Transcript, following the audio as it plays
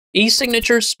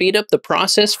E-signatures speed up the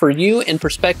process for you and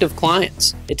prospective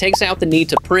clients. It takes out the need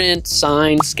to print,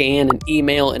 sign, scan, and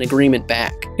email an agreement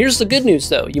back. Here's the good news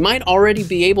though, you might already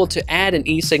be able to add an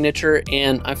e-signature,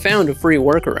 and I found a free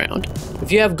workaround.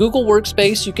 If you have Google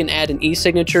Workspace, you can add an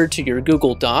e-signature to your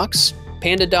Google Docs.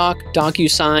 PandaDoc,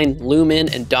 DocuSign, Lumen,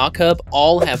 and DocHub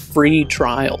all have free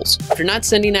trials. If you're not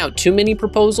sending out too many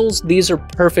proposals, these are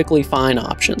perfectly fine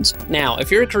options. Now,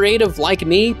 if you're a creative like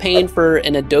me, paying for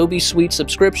an Adobe Suite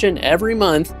subscription every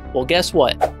month, well, guess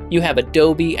what? You have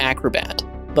Adobe Acrobat.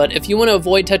 But if you want to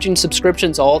avoid touching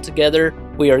subscriptions altogether,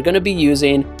 we are going to be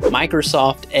using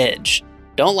Microsoft Edge.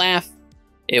 Don't laugh,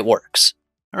 it works.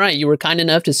 All right, you were kind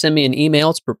enough to send me an email.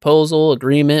 It's proposal,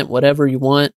 agreement, whatever you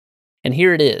want. And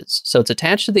here it is. So it's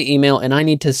attached to the email and I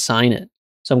need to sign it.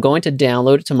 So I'm going to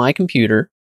download it to my computer.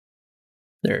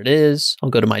 There it is. I'll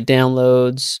go to my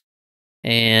downloads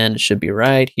and it should be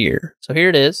right here. So here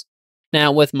it is.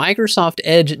 Now with Microsoft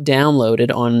Edge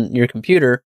downloaded on your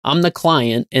computer, I'm the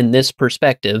client in this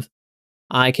perspective.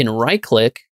 I can right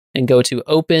click and go to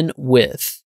open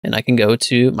with, and I can go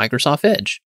to Microsoft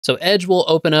Edge. So Edge will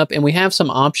open up and we have some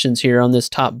options here on this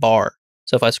top bar.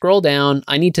 So if I scroll down,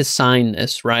 I need to sign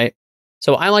this, right?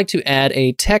 So I like to add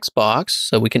a text box,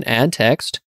 so we can add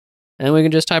text, and we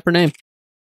can just type our name.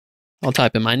 I'll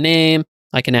type in my name.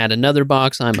 I can add another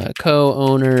box. I'm a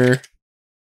co-owner,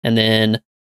 and then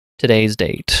today's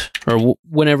date, or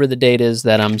whenever the date is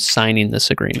that I'm signing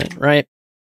this agreement, right?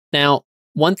 Now,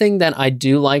 one thing that I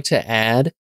do like to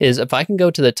add is if I can go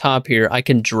to the top here, I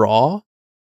can draw,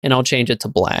 and I'll change it to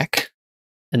black.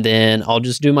 And then I'll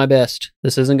just do my best.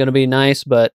 This isn't going to be nice,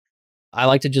 but I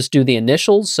like to just do the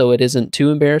initials so it isn't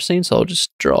too embarrassing. So I'll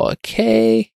just draw a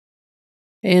K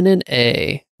and an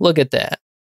A. Look at that.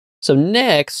 So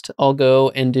next, I'll go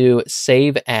and do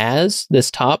save as,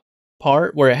 this top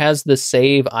part where it has the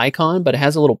save icon, but it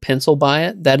has a little pencil by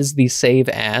it. That is the save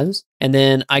as. And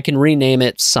then I can rename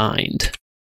it signed.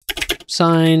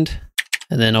 Signed.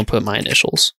 And then I'll put my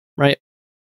initials, right?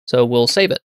 So we'll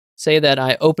save it. Say that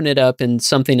I open it up in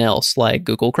something else like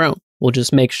Google Chrome. We'll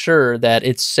just make sure that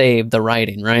it's saved the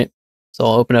writing, right? So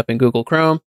I'll open up in Google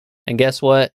Chrome, and guess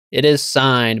what? It is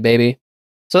signed, baby.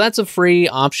 So that's a free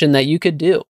option that you could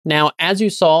do. Now, as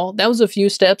you saw, that was a few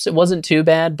steps. It wasn't too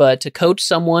bad, but to coach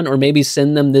someone or maybe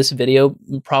send them this video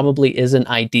probably isn't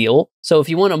ideal. So if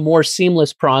you want a more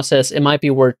seamless process, it might be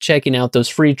worth checking out those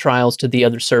free trials to the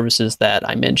other services that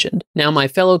I mentioned. Now, my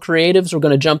fellow creatives, we're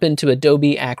going to jump into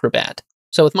Adobe Acrobat.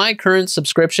 So with my current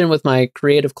subscription with my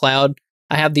Creative Cloud,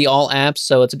 I have the all apps,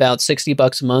 so it's about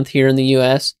 $60 a month here in the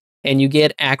US, and you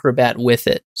get Acrobat with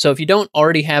it. So if you don't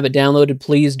already have it downloaded,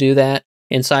 please do that.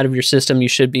 Inside of your system, you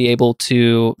should be able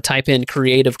to type in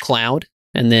Creative Cloud,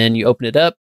 and then you open it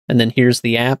up, and then here's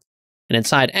the app. And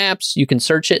inside apps, you can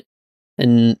search it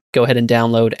and go ahead and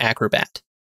download Acrobat.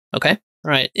 Okay?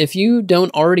 All right, if you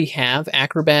don't already have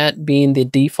Acrobat being the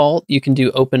default, you can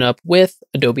do open up with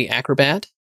Adobe Acrobat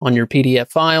on your PDF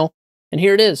file. And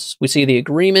here it is. We see the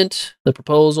agreement, the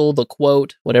proposal, the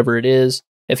quote, whatever it is.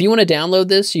 If you want to download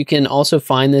this, you can also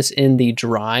find this in the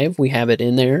drive. We have it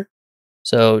in there.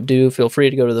 So do feel free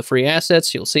to go to the free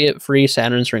assets. You'll see it, free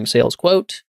Saturn's Ring Sales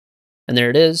quote. And there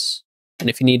it is. And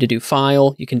if you need to do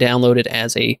file, you can download it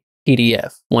as a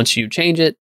PDF once you change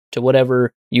it to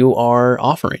whatever you are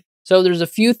offering. So there's a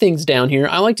few things down here.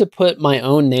 I like to put my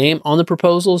own name on the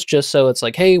proposals just so it's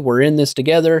like, hey, we're in this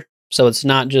together. So it's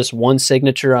not just one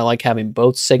signature. I like having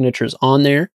both signatures on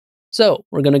there. So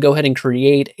we're going to go ahead and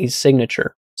create a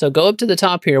signature. So go up to the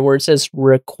top here where it says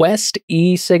request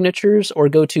e-signatures or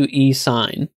go to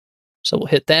e-sign. So we'll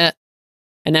hit that.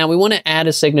 And now we want to add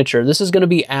a signature. This is going to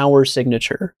be our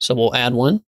signature. So we'll add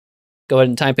one. Go ahead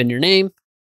and type in your name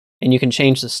and you can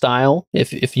change the style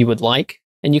if you would like.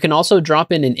 And you can also drop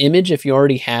in an image if you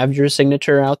already have your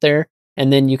signature out there.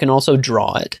 And then you can also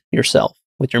draw it yourself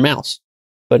with your mouse.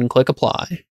 Go ahead and click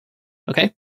apply.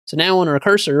 Okay, so now on our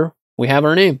cursor, we have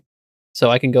our name. So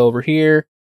I can go over here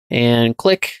and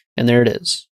click, and there it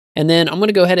is. And then I'm going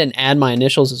to go ahead and add my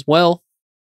initials as well,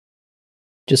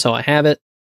 just so I have it.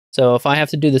 So if I have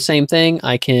to do the same thing,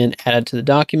 I can add it to the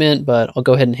document, but I'll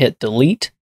go ahead and hit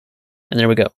delete. And there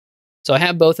we go. So I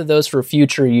have both of those for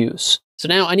future use. So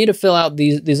now I need to fill out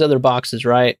these other boxes,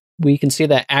 right? We can see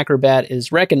that Acrobat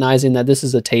is recognizing that this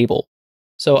is a table.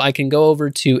 So I can go over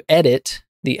to edit,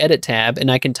 the edit tab, and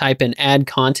I can type in add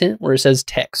content where it says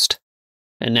text.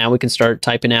 And now we can start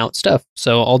typing out stuff.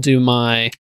 So I'll do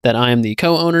that I am the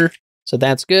co-owner. So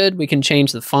that's good. We can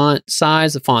change the font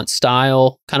size, the font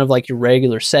style, kind of like your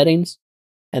regular settings.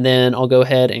 And then I'll go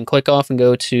ahead and click off and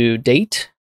go to date.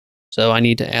 So I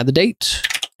need to add the date,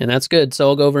 and that's good. So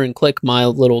I'll go over and click my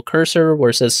little cursor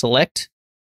where it says select.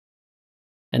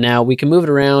 And now we can move it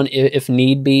around if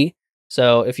need be.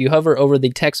 So if you hover over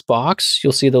the text box,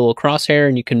 you'll see the little crosshair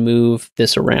and you can move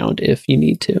this around if you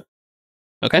need to.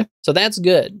 Okay, so that's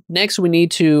good. Next, we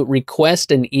need to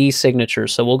request an e-signature.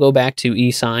 So we'll go back to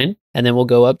e-sign and then we'll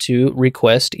go up to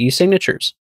request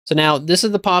e-signatures. So now this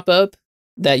is the pop-up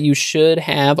that you should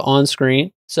have on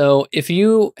screen. So if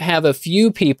you have a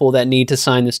few people that need to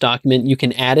sign this document, you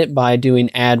can add it by doing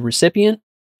add recipient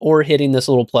or hitting this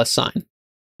little plus sign.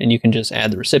 And you can just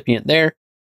add the recipient there.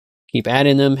 Keep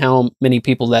adding them, how many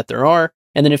people that there are.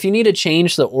 And then if you need to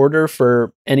change the order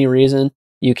for any reason,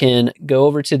 you can go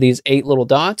over to these 8 little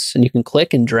dots and you can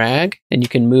click and drag and you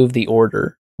can move the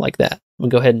order like that. I'm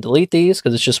gonna go ahead and delete these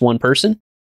because it's just one person.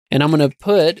 And I'm gonna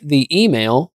put the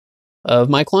email of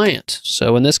my client.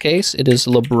 So in this case, it is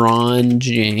LeBron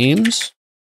James.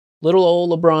 Little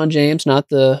old LeBron James, not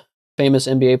the famous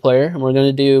NBA player. And we're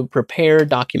gonna do prepare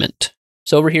document.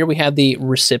 So over here we have the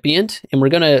recipient and we're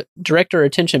gonna direct our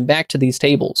attention back to these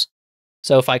tables.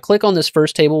 So if I click on this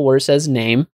first table where it says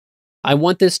name, I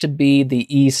want this to be the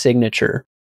e-signature.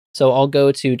 So I'll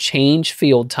go to change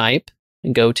field type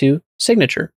and go to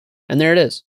signature. And there it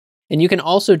is. And you can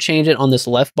also change it on this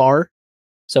left bar.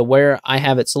 So where I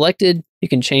have it selected, you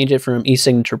can change it from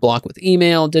e-signature block with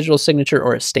email, digital signature,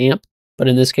 or a stamp. But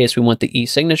in this case, we want the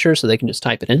e-signature so they can just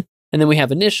type it in. And then we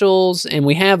have initials and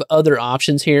we have other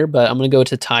options here, but I'm going to go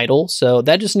to title. So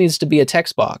that just needs to be a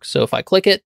text box. So if I click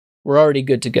it, we're already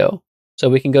good to go. So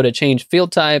we can go to change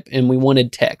field type and we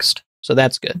wanted text. So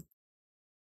that's good.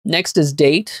 Next is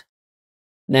date.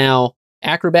 Now,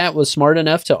 Acrobat was smart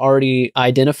enough to already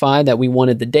identify that we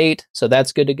wanted the date. So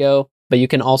that's good to go. But you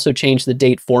can also change the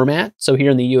date format. So here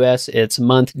in the US, it's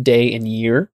month, day, and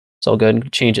year. So I'll go ahead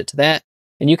and change it to that.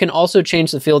 And you can also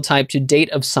change the field type to date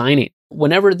of signing.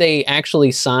 Whenever they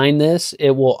actually sign this,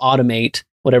 it will automate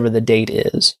whatever the date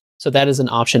is. So that is an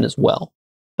option as well.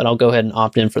 But I'll go ahead and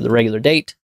opt in for the regular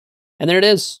date. And there it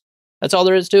is. That's all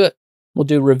there is to it. We'll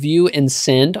do review and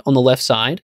send on the left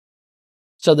side.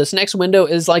 So this next window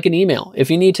is like an email.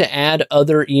 If you need to add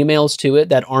other emails to it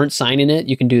that aren't signing it,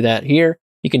 you can do that here.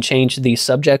 You can change the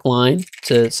subject line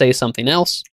to say something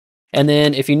else. And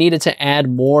then if you needed to add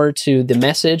more to the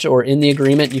message or in the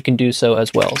agreement, you can do so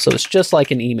as well. So it's just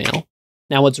like an email.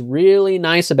 Now, what's really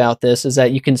nice about this is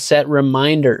that you can set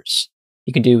reminders.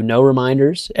 You can do no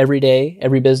reminders every day,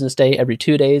 every business day, every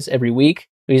 2 days, every week.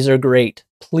 These are great.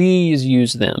 Please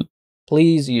use them.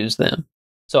 Please use them.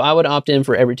 So I would opt in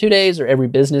for every 2 days or every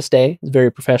business day. It's very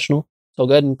professional. So I'll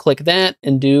go ahead and click that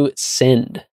and do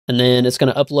send. And then it's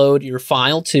going to upload your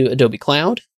file to Adobe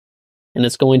Cloud. And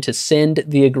it's going to send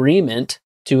the agreement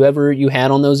to whoever you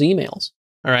had on those emails.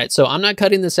 All right, so I'm not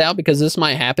cutting this out because this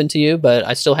might happen to you, but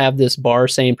I still have this bar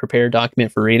saying prepare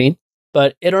document for reading,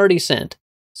 but it already sent.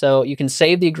 So you can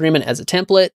save the agreement as a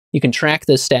template, you can track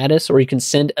the status, or you can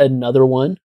send another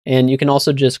one. And you can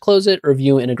also just close it or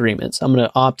view in agreements. I'm going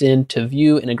to opt in to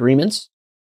view in agreements.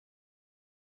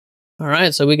 All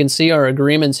right, so we can see our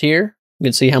agreements here. You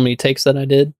can see how many takes that I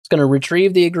did. It's going to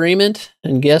retrieve the agreement,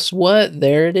 and guess what?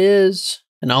 There it is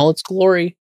in all its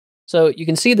glory. So you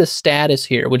can see the status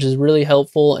here, which is really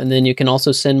helpful. And then you can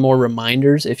also send more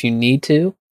reminders if you need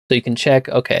to. So you can check,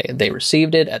 okay, they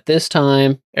received it at this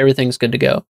time, everything's good to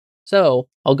go. So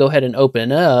I'll go ahead and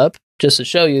open it up just to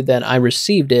show you that I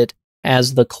received it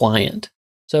as the client.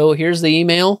 So here's the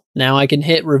email. Now I can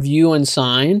hit review and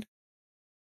sign.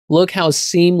 Look how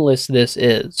seamless this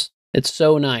is. It's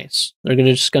so nice. They're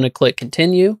just going to click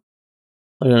continue.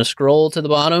 They're going to scroll to the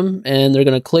bottom and they're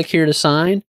going to click here to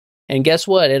sign. And guess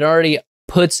what? It already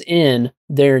puts in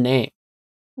their name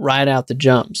right out the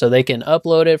jump. So they can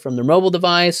upload it from their mobile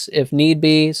device if need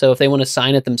be. So if they want to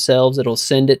sign it themselves, it'll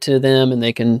send it to them and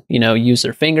they can, use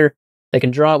their finger. They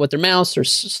can draw it with their mouse or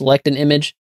select an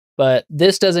image. But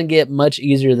this doesn't get much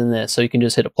easier than this. So you can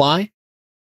just hit apply.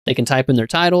 They can type in their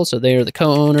title. So they are the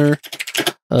co-owner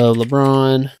of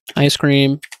LeBron Ice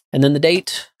Cream. And then the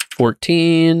date,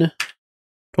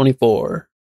 14/24.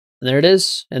 And there it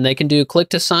is. And they can do click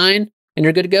to sign and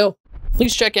you're good to go.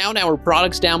 Please check out our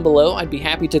products down below. I'd be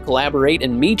happy to collaborate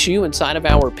and meet you inside of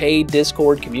our paid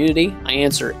Discord community. I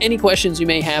answer any questions you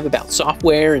may have about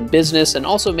software and business and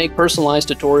also make personalized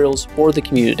tutorials for the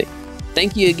community.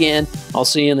 Thank you again. I'll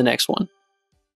see you in the next one.